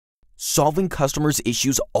Solving customers'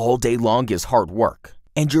 issues all day long is hard work,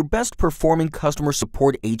 and your best performing customer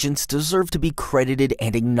support agents deserve to be credited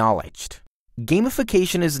and acknowledged.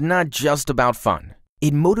 Gamification is not just about fun.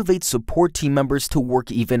 It motivates support team members to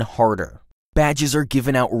work even harder. Badges are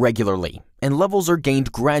given out regularly, and levels are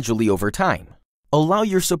gained gradually over time. Allow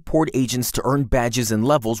your support agents to earn badges and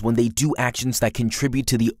levels when they do actions that contribute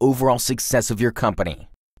to the overall success of your company.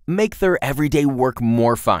 Make their everyday work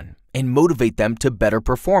more fun and motivate them to better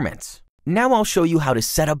performance. Now I'll show you how to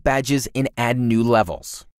set up badges and add new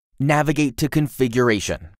levels. Navigate to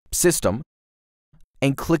Configuration, System,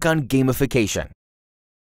 and click on Gamification.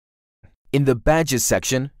 In the Badges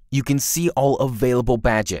section, you can see all available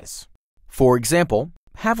badges. For example,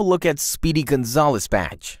 have a look at Speedy Gonzalez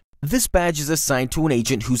badge. This badge is assigned to an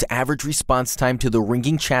agent whose average response time to the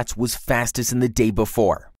ringing chats was fastest in the day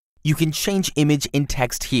before. You can change image and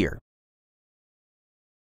text here.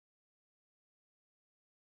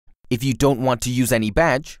 If you don't want to use any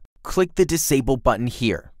badge, click the Disable button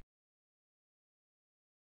here.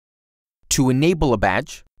 To enable a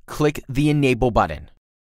badge, click the Enable button.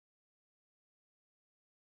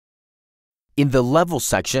 In the Levels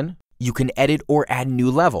section, you can edit or add new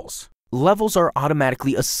levels. Levels are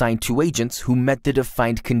automatically assigned to agents who met the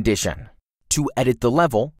defined condition. To edit the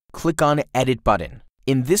level, click on Edit button.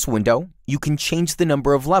 In this window, you can change the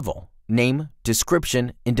number of level, name,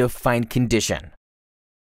 description, and defined condition.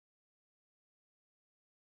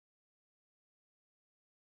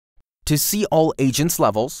 To see all agents'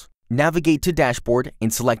 levels, navigate to Dashboard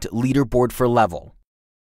and select Leaderboard for level.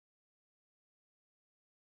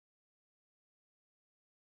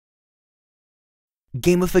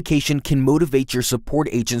 Gamification can motivate your support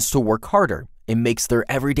agents to work harder and makes their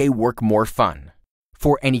everyday work more fun.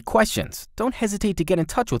 For any questions, don't hesitate to get in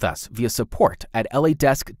touch with us via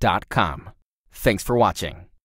support@ladesk.com. Thanks for watching.